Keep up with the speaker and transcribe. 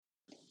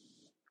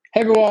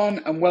Hey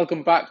everyone, and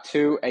welcome back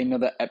to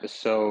another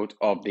episode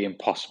of the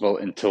Impossible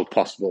Until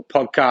Possible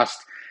podcast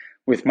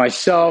with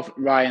myself,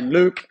 Ryan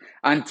Luke.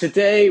 And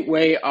today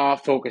we are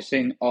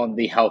focusing on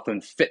the health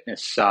and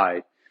fitness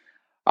side.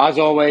 As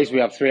always, we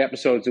have 3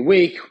 episodes a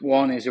week.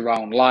 One is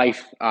around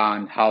life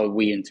and how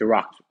we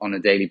interact on a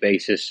daily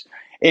basis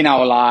in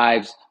our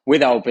lives,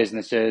 with our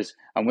businesses,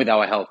 and with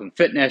our health and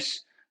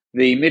fitness.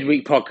 The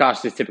midweek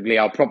podcast is typically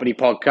our property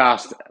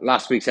podcast.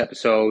 Last week's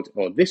episode,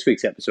 or this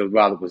week's episode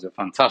rather, was a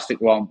fantastic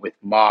one with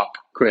Mark,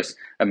 Chris,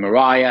 and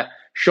Mariah,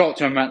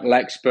 short-term rental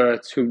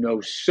experts who know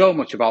so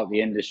much about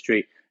the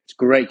industry. It's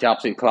great to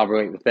absolutely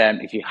collaborate with them.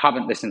 If you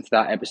haven't listened to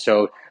that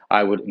episode,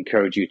 I would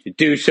encourage you to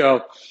do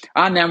so.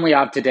 And then we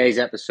have today's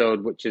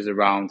episode, which is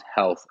around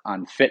health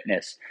and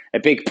fitness. A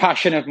big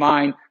passion of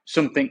mine,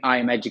 something I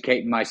am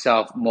educating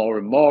myself more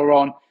and more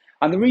on.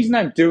 And the reason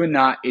I'm doing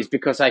that is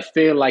because I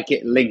feel like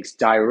it links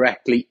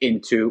directly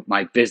into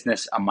my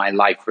business and my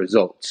life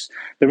results.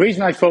 The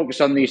reason I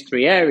focus on these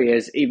three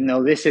areas, even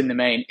though this in the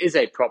main is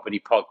a property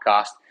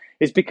podcast,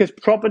 is because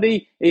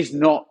property is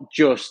not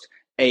just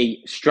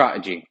a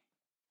strategy.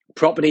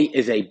 Property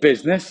is a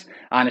business,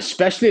 and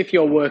especially if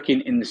you're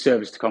working in the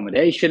serviced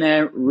accommodation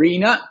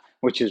arena,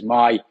 which is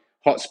my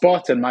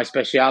hotspot and my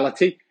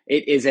speciality,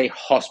 it is a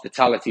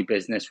hospitality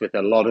business with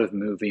a lot of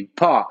moving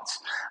parts.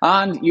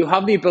 And you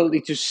have the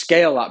ability to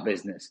scale that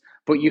business,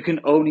 but you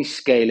can only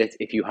scale it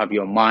if you have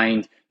your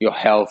mind, your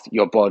health,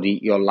 your body,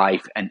 your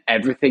life, and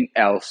everything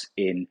else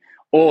in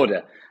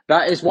order.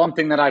 That is one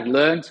thing that I've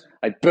learned.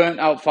 I burnt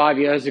out 5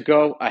 years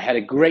ago. I had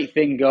a great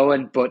thing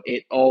going, but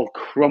it all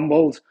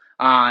crumbled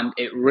and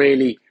it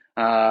really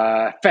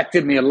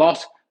affected me a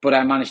lot. But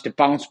I managed to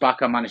bounce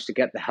back. I managed to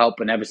get the help.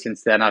 And ever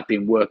since then, I've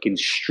been working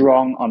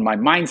strong on my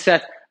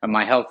mindset and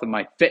my health and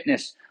my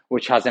fitness,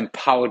 which has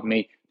empowered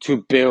me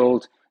to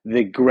build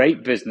the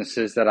great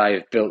businesses that I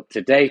have built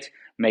to date,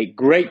 make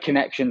great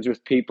connections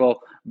with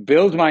people,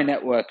 build my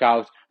network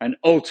out, and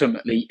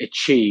ultimately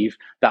achieve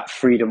that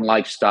freedom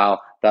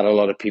lifestyle that a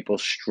lot of people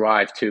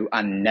strive to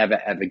and never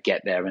ever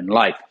get there in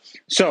life.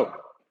 So,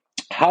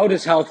 how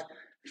does health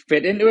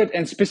fit into it?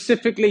 And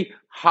specifically,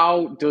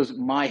 how does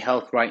my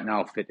health right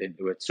now fit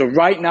into it? So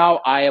right now,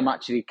 I am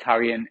actually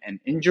carrying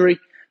an injury.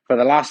 For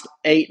the last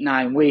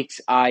 8-9 weeks,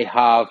 I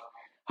have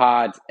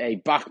had a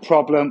back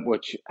problem,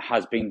 which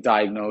has been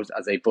diagnosed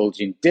as a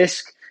bulging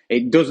disc.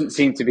 It doesn't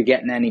seem to be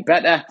getting any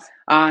better.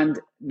 And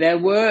there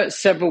were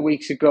several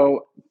weeks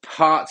ago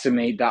parts of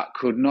me that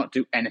could not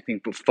do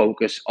anything but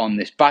focus on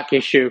this back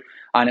issue,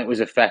 and it was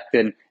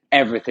affecting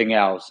everything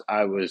else.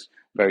 I was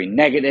very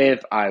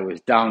negative. I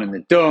was down in the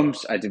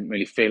dumps. I didn't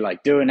really feel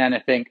like doing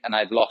anything, and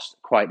I'd lost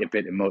quite a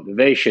bit of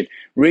motivation.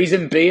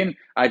 Reason being,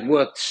 I'd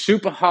worked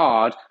super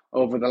hard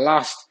over the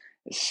last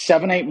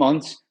 7-8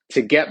 months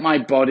to get my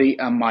body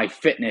and my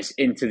fitness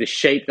into the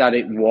shape that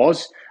it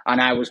was,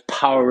 and I was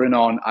powering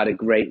on at a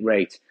great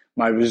rate.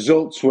 My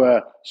results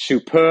were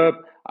superb.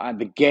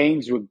 The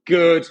gains were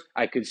good.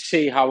 I could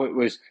see how it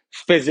was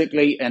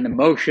physically and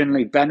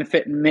emotionally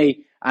benefiting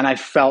me, and I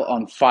felt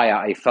on fire.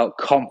 I felt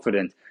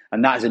confident.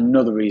 And that is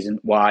another reason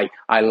why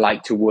I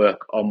like to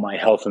work on my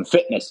health and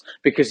fitness,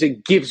 because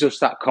it gives us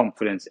that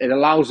confidence. It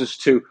allows us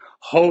to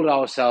hold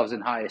ourselves in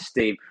high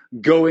esteem,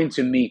 go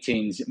into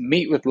meetings,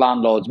 meet with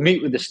landlords,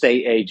 meet with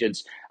estate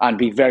agents, and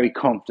be very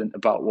confident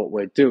about what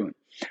we're doing.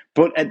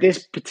 But at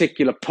this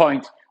particular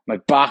point, my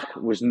back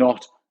was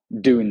not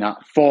doing that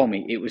for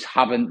me. It was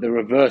having the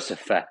reverse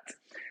effect.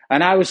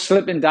 And I was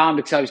slipping down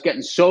because I was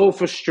getting so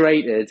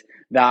frustrated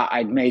that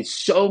I'd made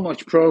so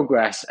much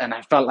progress and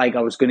I felt like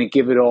I was going to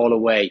give it all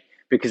away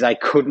because I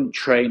couldn't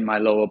train my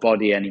lower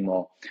body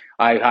anymore.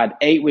 I had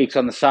 8 weeks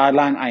on the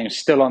sideline. I am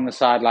still on the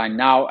sideline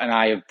now, and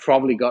I have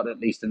probably got at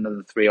least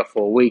another 3 or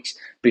 4 weeks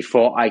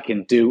before I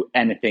can do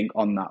anything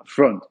on that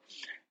front.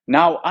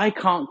 Now, I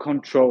can't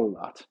control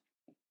that.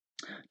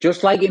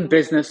 Just like in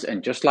business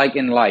and just like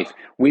in life,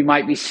 we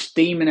might be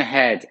steaming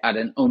ahead at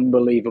an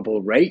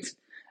unbelievable rate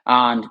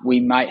and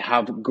we might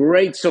have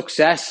great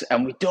success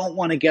and we don't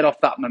want to get off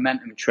that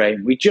momentum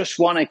train. We just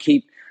want to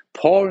keep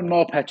pouring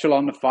more petrol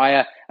on the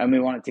fire and we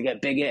want it to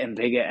get bigger and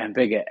bigger and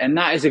bigger. And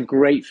that is a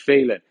great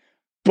feeling.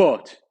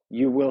 But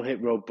you will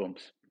hit road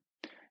bumps.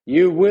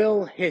 You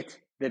will hit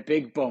the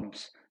big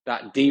bumps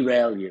that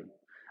derail you.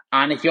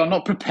 And if you're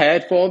not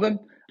prepared for them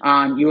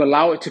and you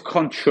allow it to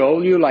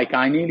control you like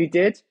I nearly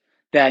did,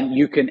 then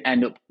you can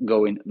end up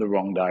going the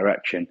wrong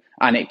direction.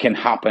 And it can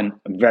happen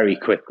very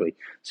quickly.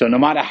 So no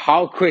matter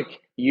how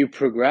quick you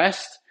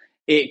progressed,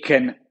 it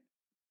can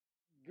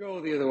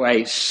go the other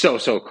way so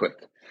quick.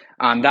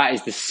 And that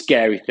is the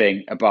scary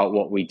thing about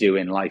what we do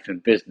in life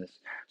and business.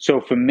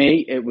 So for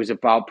me, it was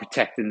about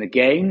protecting the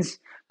gains,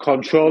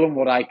 controlling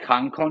what I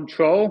can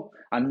control,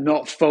 and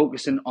not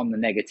focusing on the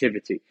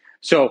negativity.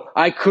 So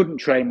I couldn't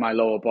train my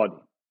lower body.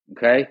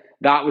 Okay.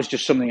 That was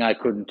just something I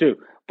couldn't do.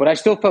 But I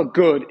still felt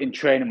good in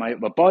training my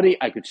upper body.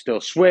 I could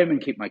still swim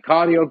and keep my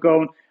cardio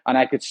going, and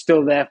I could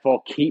still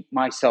therefore keep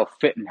myself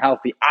fit and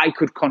healthy. I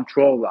could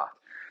control that.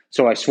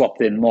 So I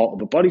swapped in more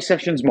upper body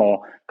sessions,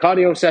 more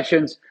cardio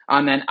sessions,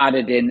 and then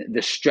added in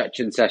the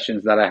stretching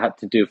sessions that I had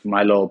to do for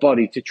my lower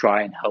body to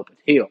try and help it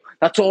heal.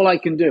 That's all I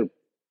can do.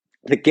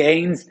 The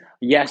gains,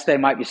 yes, they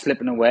might be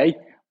slipping away,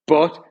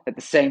 but at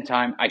the same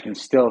time, I can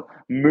still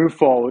move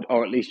forward,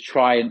 or at least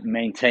try and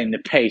maintain the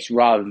pace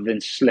rather than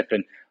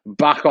slipping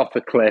back off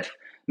the cliff,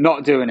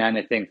 not doing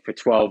anything for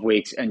 12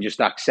 weeks and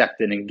just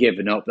accepting and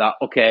giving up that,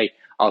 okay,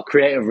 I'll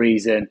create a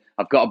reason.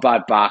 I've got a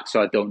bad back,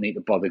 so I don't need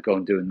to bother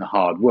going doing the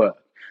hard work.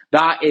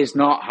 That is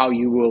not how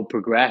you will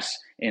progress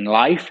in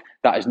life.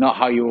 That is not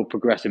how you will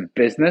progress in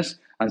business.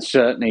 And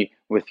certainly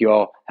with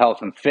your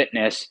health and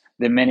fitness,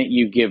 the minute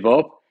you give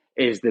up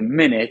is the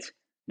minute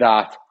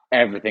that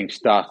everything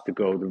starts to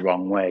go the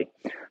wrong way.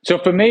 So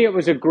for me, it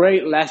was a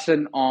great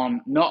lesson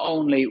on not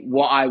only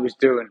what I was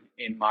doing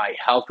in my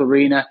health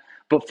arena,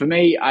 but for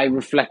me, I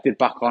reflected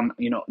back on,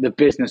 the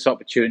business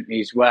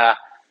opportunities where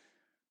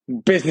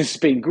business has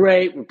been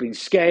great, we've been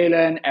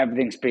scaling,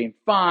 everything's been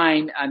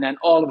fine, and then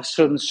all of a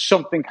sudden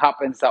something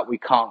happens that we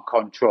can't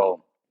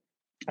control.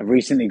 I've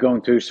recently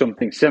gone through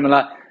something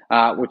similar,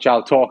 which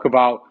I'll talk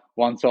about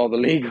once all the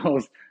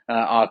legals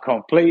are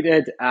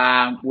completed,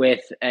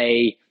 with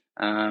a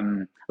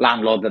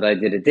landlord that I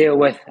did a deal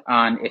with,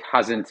 and it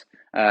hasn't,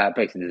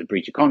 basically there's a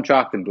breach of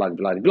contract and blah,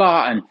 blah, blah,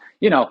 blah. And,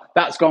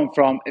 that's gone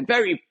from a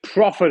very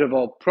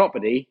profitable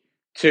property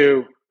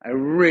to a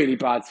really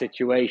bad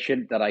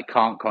situation that I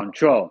can't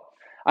control.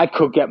 I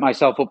could get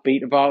myself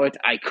upbeat about it.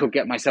 I could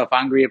get myself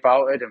angry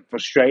about it and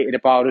frustrated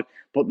about it,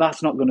 but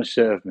that's not going to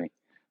serve me.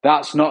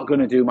 That's not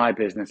going to do my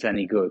business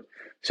any good.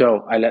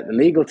 So I let the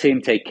legal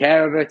team take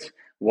care of it.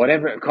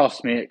 Whatever it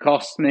costs me, it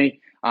costs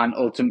me. And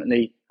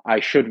ultimately, I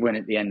should win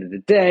at the end of the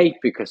day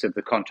because of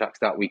the contracts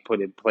that we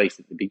put in place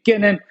at the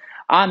beginning.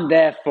 And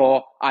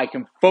therefore, I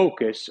can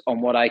focus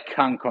on what I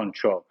can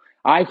control.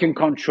 I can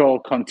control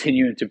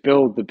continuing to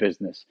build the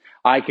business.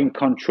 I can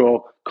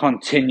control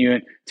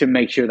continuing to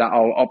make sure that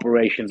our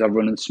operations are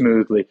running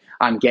smoothly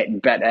and getting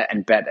better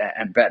and better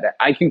and better.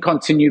 I can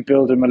continue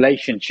building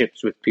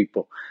relationships with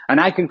people, and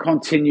I can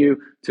continue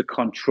to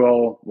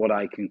control what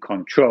I can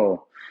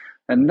control.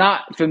 And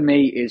that for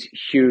me is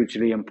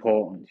hugely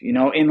important.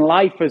 In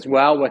life as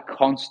well, we're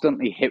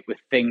constantly hit with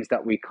things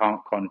that we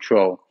can't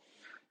control.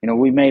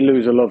 We may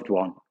lose a loved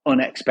one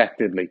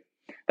unexpectedly.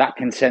 That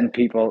can send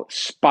people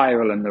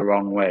spiraling the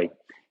wrong way.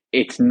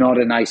 It's not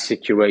a nice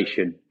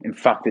situation. In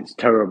fact, it's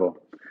terrible.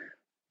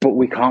 But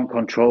we can't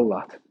control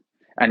that.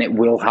 And it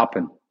will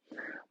happen.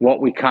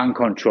 What we can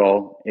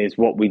control is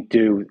what we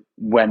do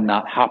when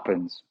that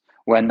happens,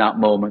 when that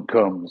moment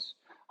comes.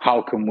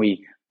 How can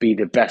we be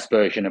the best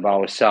version of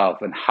ourselves,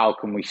 and how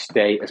can we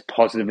stay as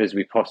positive as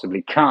we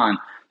possibly can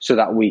so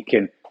that we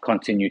can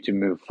continue to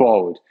move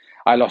forward?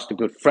 I lost a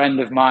good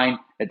friend of mine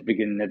at the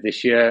beginning of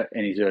this year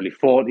in his early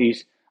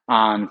 40s,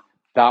 and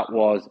that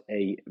was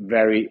a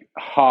very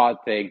hard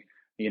thing,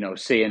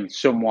 seeing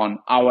someone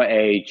our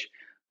age,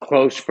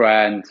 close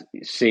friend,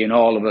 seeing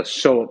all of us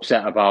so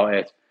upset about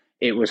it.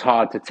 It was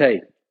hard to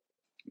take.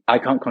 I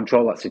can't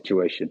control that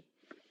situation,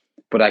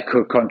 but I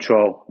could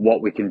control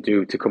what we can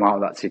do to come out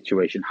of that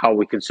situation, how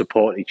we can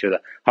support each other,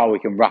 how we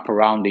can wrap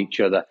around each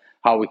other,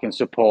 how we can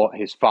support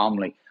his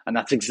family. And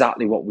that's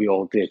exactly what we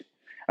all did.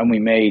 And we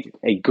made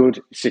a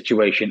good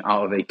situation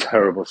out of a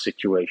terrible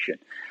situation.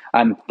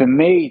 And for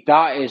me,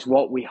 that is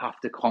what we have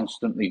to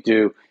constantly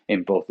do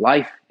in both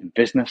life, in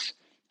business,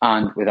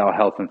 and with our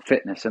health and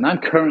fitness. And I'm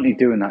currently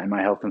doing that in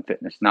my health and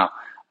fitness now.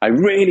 I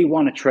really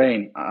want to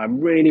train. I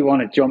really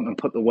want to jump and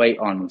put the weight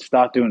on and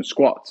start doing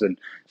squats and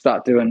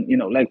start doing,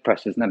 leg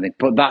presses and everything.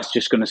 But that's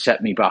just going to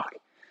set me back.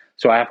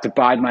 So I have to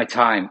bide my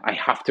time. I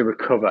have to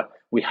recover.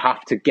 We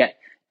have to get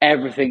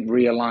everything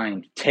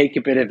realigned. Take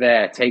a bit of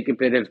air. Take a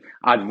bit of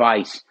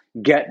advice.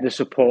 Get the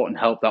support and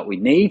help that we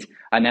need.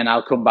 And then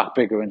I'll come back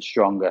bigger and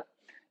stronger.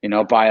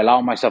 By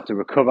allowing myself to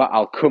recover,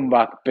 I'll come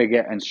back bigger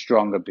and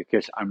stronger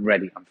because I'm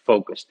ready. I'm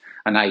focused.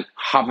 And I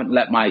haven't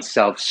let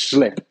myself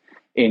slip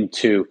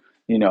into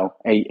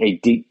a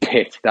deep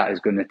pit that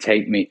is going to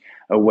take me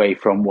away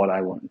from what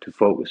I want to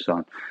focus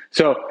on.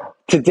 So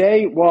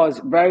today was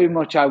very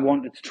much, I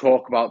wanted to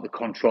talk about the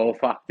control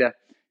factor.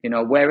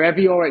 Wherever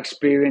you're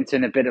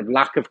experiencing a bit of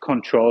lack of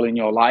control in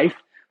your life,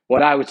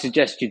 what I would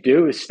suggest you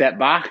do is step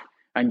back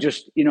and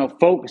just,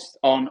 focus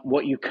on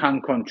what you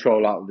can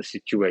control out of the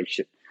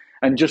situation,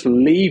 and just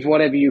leave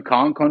whatever you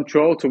can't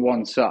control to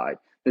one side.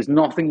 There's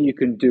nothing you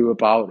can do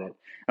about it.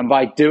 And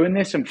by doing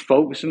this and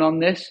focusing on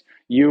this,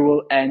 you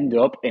will end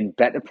up in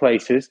better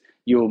places.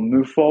 You will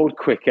move forward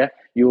quicker.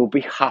 You will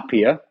be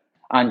happier,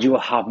 and you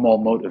will have more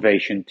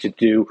motivation to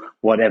do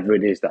whatever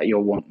it is that you're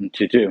wanting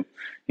to do.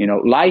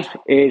 Life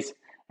is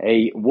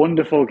a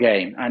wonderful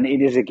game, and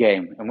it is a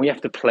game, and we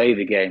have to play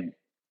the game.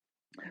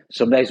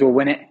 Some days we'll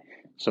win it.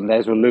 Some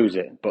days we'll lose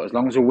it. But as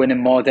long as we're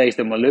winning more days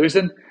than we're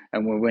losing,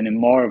 and we're winning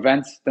more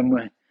events than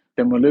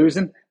we're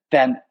losing,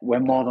 then we're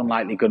more than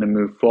likely going to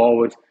move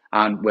forward,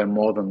 and we're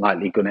more than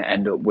likely going to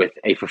end up with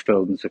a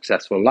fulfilled and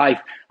successful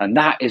life. And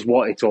that is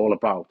what it's all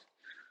about.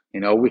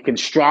 We can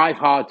strive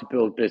hard to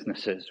build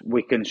businesses.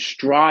 We can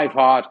strive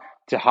hard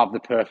to have the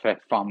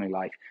perfect family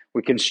life.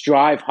 We can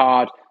strive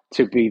hard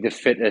to be the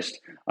fittest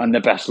and the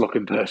best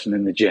looking person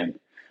in the gym.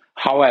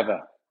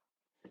 However,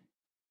 if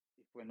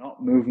we're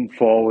not moving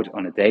forward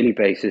on a daily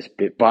basis,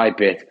 bit by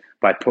bit,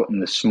 by putting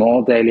the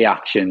small daily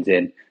actions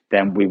in,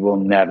 then we will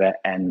never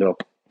end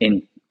up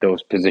in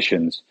those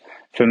positions.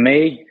 For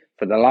me,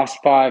 for the last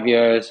 5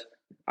 years,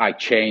 I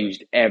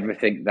changed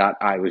everything that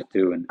I was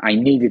doing. I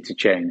needed to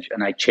change,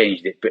 and I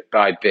changed it bit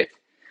by bit.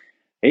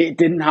 It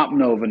didn't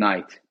happen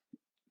overnight.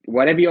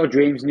 Whatever your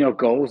dreams and your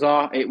goals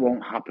are, it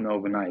won't happen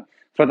overnight.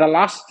 For the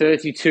last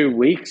 32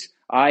 weeks,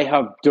 I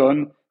have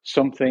done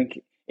something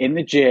in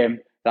the gym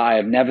that I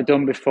have never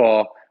done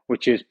before,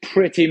 which is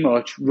pretty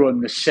much run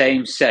the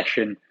same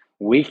session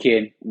week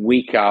in,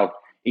 week out,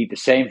 eat the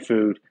same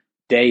food,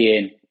 day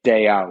in,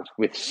 day out,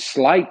 with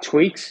slight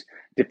tweaks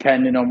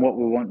depending on what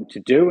we want to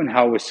do and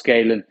how we're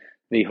scaling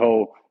the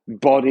whole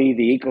body,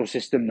 the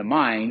ecosystem, the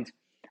mind.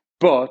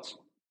 But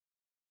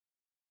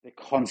the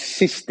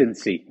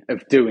consistency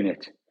of doing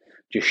it,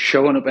 just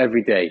showing up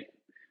every day,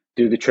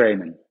 do the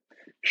training,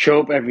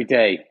 show up every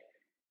day,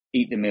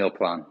 eat the meal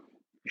plan,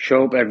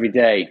 show up every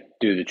day,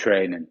 do the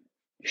training,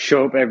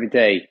 show up every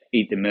day,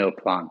 eat the meal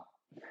plan.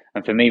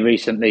 And for me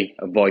recently,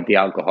 avoid the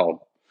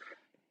alcohol,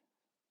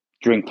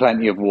 drink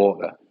plenty of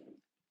water.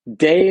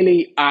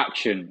 Daily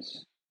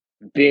actions,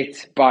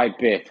 bit by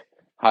bit,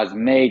 has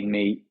made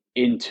me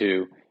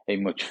into a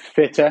much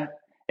fitter,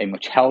 a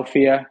much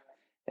healthier,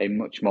 a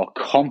much more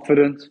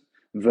confident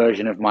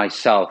version of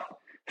myself.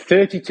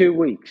 32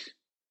 weeks,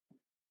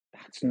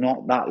 that's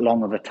not that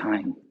long of a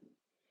time.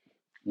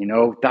 You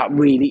know, that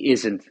really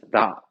isn't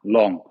that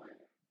long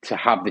to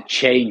have the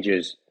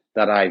changes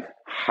that I've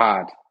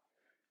had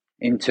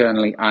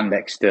internally and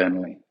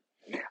externally.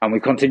 And we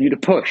continue to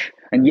push.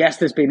 And yes,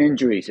 there's been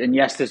injuries, and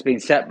yes, there's been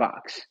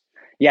setbacks.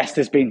 Yes,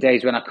 there's been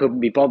days when I couldn't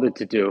be bothered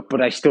to do it,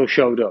 but I still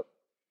showed up.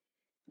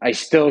 I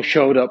still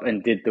showed up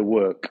and did the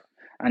work.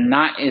 And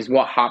that is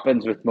what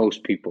happens with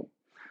most people.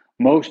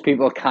 Most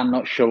people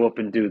cannot show up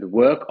and do the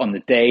work on the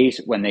days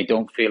when they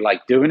don't feel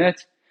like doing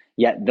it.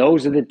 Yet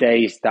those are the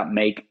days that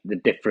make the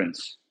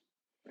difference.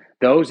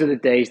 Those are the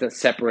days that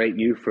separate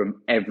you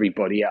from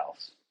everybody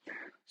else.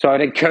 So I'd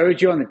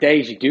encourage you on the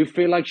days you do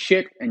feel like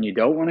shit and you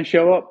don't want to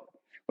show up,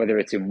 whether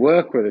it's in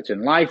work, whether it's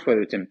in life,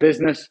 whether it's in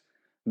business,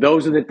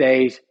 those are the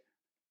days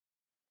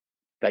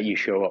that you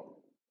show up.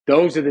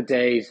 Those are the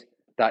days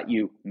that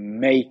you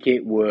make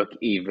it work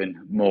even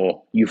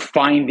more. You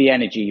find the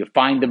energy, you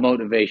find the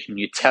motivation,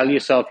 you tell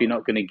yourself you're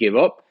not going to give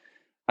up,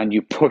 and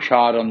you push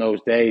hard on those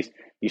days.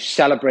 You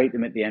celebrate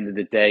them at the end of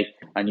the day,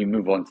 and you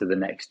move on to the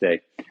next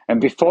day. And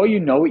before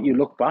you know it, you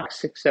look back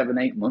 6, 7,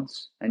 8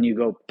 months, and you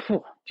go,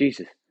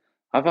 Jesus,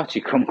 I've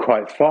actually come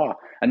quite far.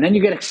 And then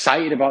you get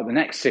excited about the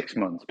next 6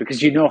 months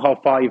because you know how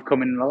far you've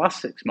come in the last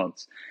 6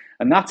 months.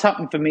 And that's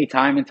happened for me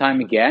time and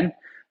time again,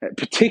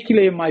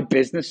 particularly in my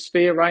business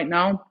sphere right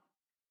now.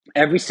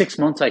 Every 6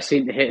 months, I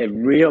seem to hit a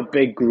real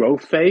big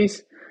growth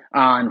phase.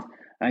 And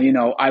you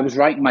know, I was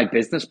writing my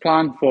business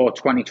plan for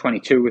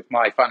 2022 with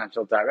my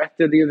financial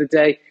director the other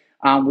day.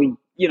 And we,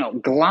 you know,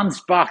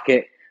 glanced back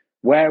at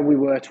where we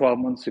were 12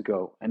 months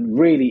ago. And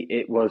really,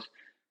 it was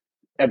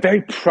a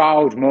very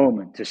proud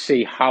moment to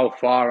see how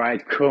far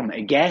I'd come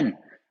again.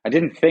 I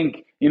didn't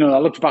think, you know, I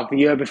looked back the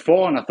year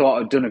before and I thought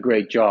I'd done a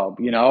great job,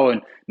 you know,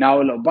 and now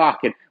I look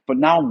back, but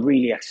now I'm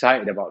really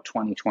excited about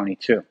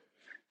 2022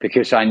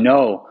 because I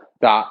know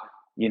that,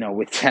 you know,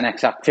 with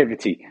 10x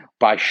activity,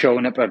 by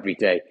showing up every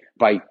day,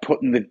 by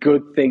putting the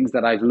good things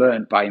that I've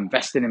learned, by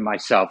investing in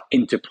myself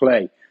into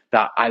play,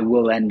 that I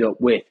will end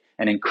up with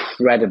an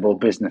incredible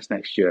business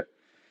next year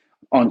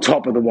on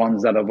top of the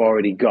ones that I've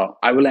already got.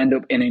 I will end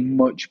up in a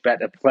much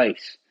better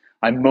place.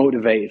 I'm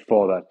motivated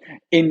for that.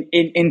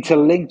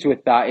 Interlinked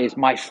with that is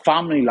my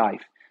family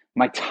life,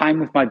 my time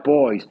with my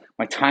boys,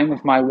 my time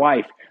with my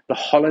wife, the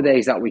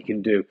holidays that we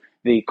can do,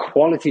 the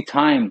quality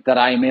time that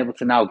I am able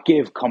to now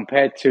give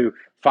compared to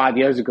 5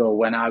 years ago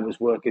when I was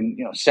working,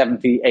 you know,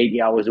 70,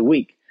 80 hours a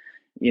week.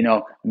 You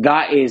know,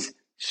 that is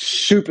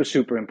super,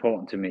 super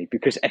important to me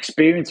because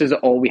experiences are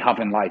all we have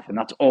in life and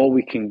that's all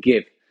we can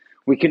give.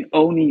 We can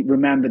only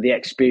remember the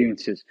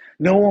experiences.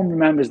 No one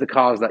remembers the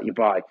cars that you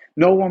buy.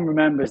 No one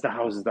remembers the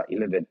houses that you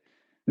live in.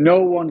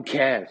 No one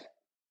cares.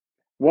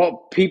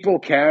 What people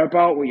care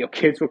about, what your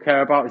kids will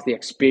care about is the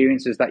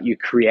experiences that you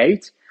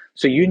create.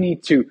 So you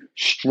need to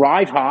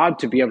strive hard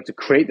to be able to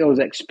create those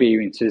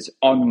experiences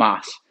en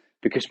masse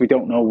because we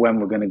don't know when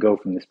we're going to go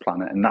from this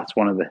planet. And that's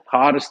one of the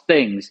hardest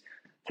things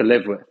to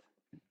live with.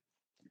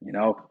 You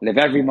know, live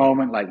every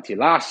moment like it's your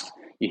last.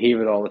 You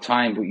hear it all the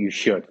time, but you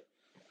should.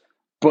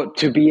 But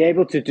to be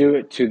able to do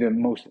it to the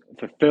most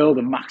fulfill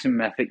the maximum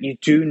effort, you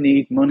do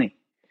need money.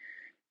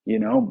 You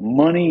know,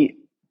 money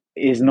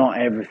is not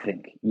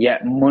everything,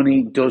 yet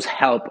money does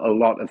help a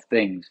lot of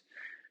things.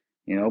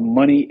 You know,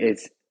 money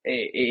is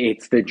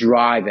it's the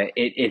driver.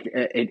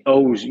 It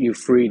owes you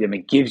freedom.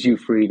 It gives you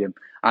freedom,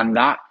 and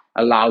that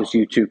allows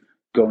you to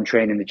go and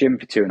train in the gym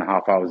for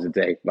 2.5 hours a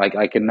day, like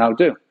I can now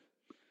do.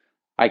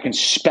 I can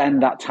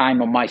spend that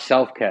time on my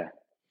self-care.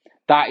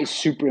 That is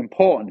super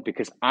important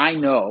because I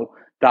know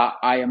that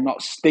I am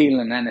not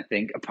stealing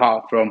anything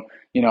apart from,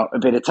 a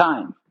bit of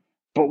time.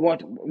 But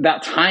what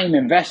that time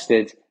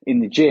invested in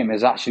the gym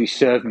is actually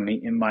serving me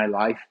in my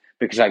life,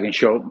 because I can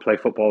show up and play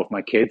football with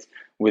my kids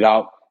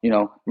without,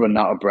 running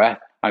out of breath.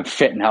 I'm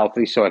fit and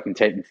healthy, so I can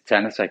take them to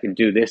tennis. I can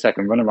do this. I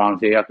can run around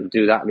here. I can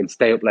do that. I can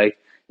stay up late.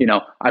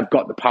 I've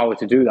got the power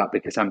to do that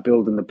because I'm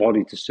building the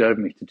body to serve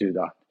me to do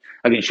that.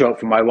 I can show up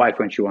for my wife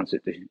when she wants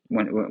it,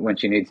 when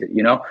she needs it.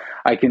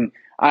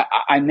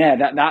 I'm there.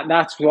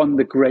 That's one of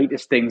the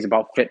greatest things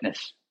about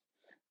fitness,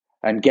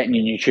 and getting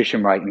your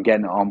nutrition right and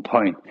getting it on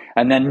point.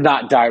 And then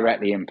that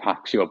directly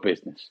impacts your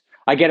business.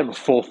 I get up at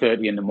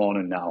 4:30 in the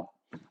morning now.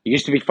 It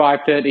used to be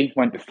 5:30,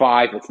 went to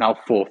 5, it's now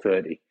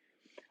 4:30.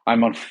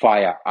 I'm on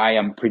fire. I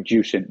am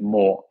producing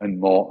more and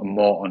more and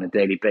more on a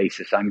daily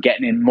basis. I'm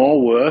getting in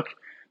more work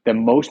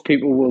than most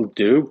people will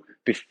do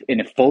in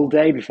a full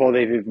day before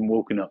they've even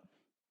woken up.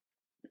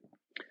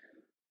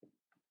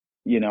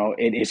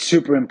 It is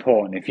super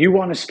important. If you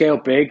want to scale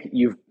big,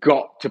 you've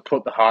got to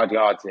put the hard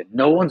yards in.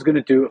 No one's going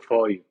to do it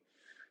for you.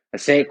 I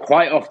say it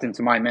quite often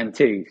to my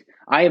mentees.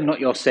 I am not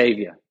your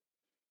savior.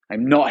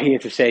 I'm not here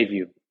to save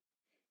you.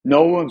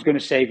 No one's going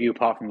to save you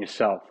apart from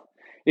yourself.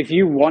 If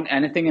you want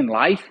anything in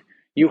life,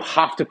 you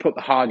have to put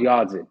the hard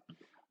yards in.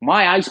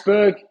 My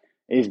iceberg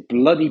is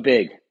bloody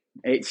big.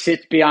 It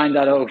sits behind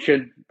that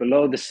ocean,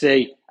 below the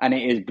sea, and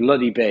it is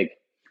bloody big.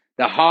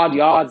 The hard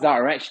yards that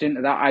are etched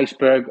into that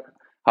iceberg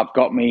have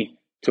got me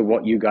to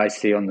what you guys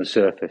see on the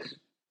surface.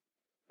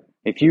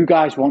 If you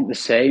guys want the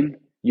same,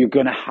 you're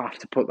going to have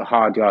to put the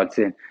hard yards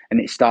in, and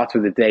it starts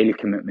with a daily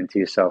commitment to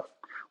yourself.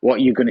 What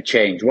are you going to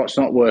change? What's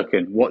not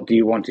working? What do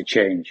you want to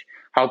change?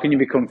 How can you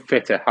become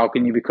fitter? How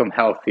can you become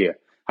healthier?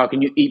 How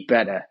can you eat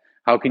better?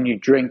 How can you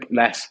drink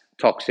less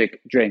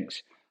toxic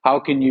drinks? How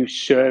can you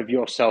serve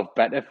yourself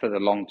better for the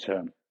long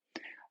term?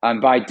 And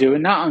by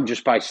doing that, and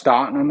just by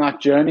starting on that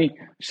journey,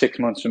 6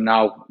 months from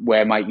now,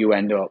 where might you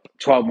end up?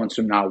 12 months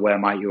from now, where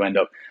might you end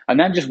up? And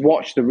then just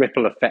watch the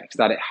ripple effects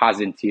that it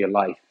has into your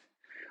life.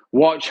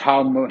 Watch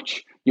how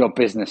much your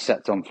business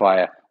sets on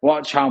fire.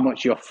 Watch how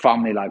much your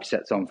family life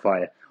sets on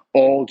fire,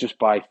 all just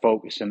by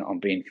focusing on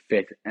being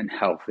fit and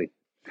healthy.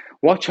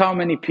 Watch how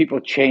many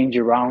people change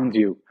around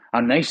you,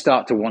 and they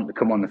start to want to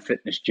come on the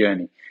fitness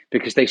journey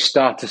because they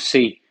start to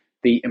see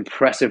the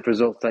impressive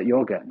results that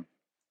you're getting.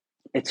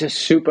 It's a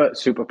super,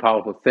 super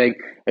powerful thing.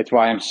 It's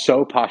why I'm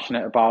so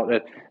passionate about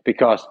it,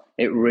 because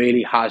it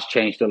really has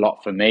changed a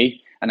lot for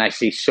me. And I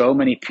see so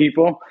many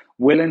people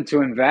willing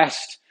to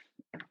invest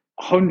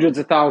hundreds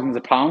of thousands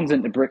of pounds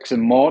into bricks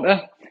and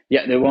mortar,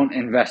 yet they won't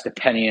invest a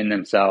penny in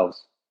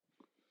themselves.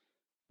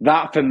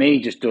 That for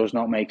me just does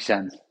not make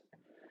sense.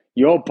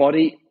 Your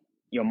body,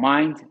 your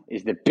mind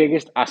is the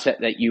biggest asset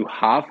that you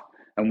have,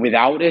 and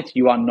without it,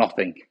 you are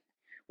nothing.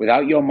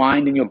 Without your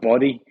mind and your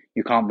body,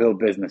 you can't build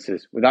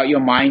businesses. Without your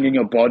mind and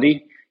your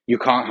body, you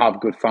can't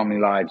have good family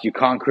lives. You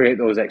can't create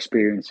those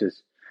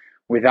experiences.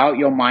 Without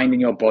your mind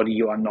and your body,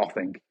 you are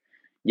nothing.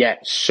 Yet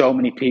so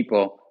many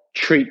people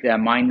treat their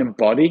mind and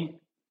body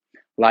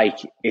like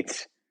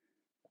it's,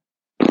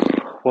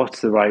 what's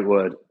the right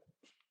word?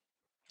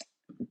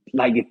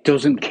 Like it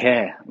doesn't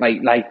care.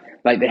 Like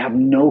they have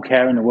no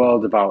care in the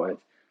world about it.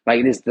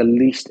 Like it is the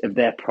least of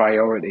their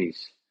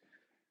priorities.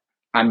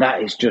 And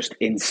that is just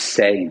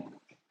insane.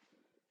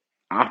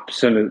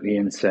 Absolutely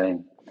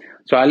insane.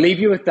 So I leave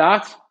you with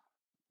that.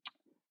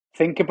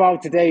 Think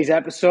about today's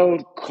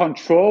episode.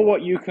 Control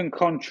what you can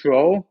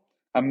control,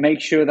 and make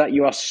sure that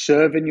you are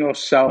serving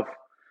yourself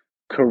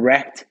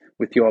correct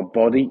with your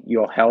body,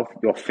 your health,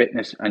 your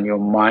fitness, and your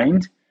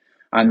mind.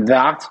 And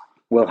that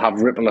will have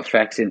ripple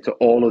effects into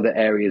all other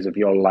areas of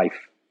your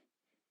life.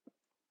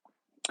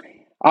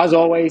 As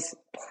always,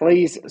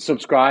 please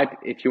subscribe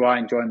if you are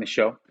enjoying the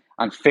show,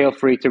 and feel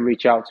free to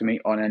reach out to me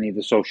on any of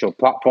the social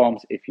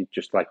platforms if you'd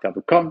just like to have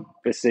a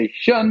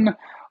conversation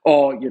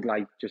or you'd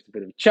like just a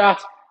bit of a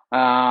chat.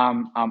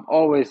 I'm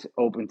always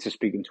open to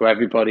speaking to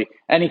everybody.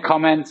 Any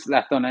comments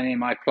left on any of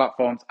my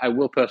platforms, I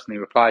will personally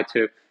reply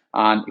to.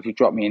 And if you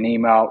drop me an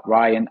email,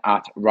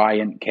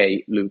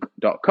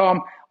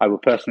 ryan@ryankluke.com, I will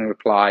personally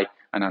reply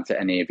and answer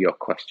any of your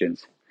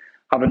questions.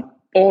 Have an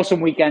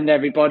awesome weekend,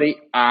 everybody.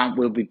 And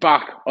we'll be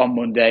back on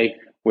Monday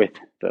with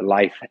the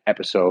live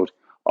episode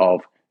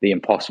of the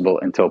Impossible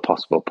Until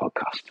Possible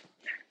podcast.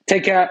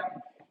 Take care.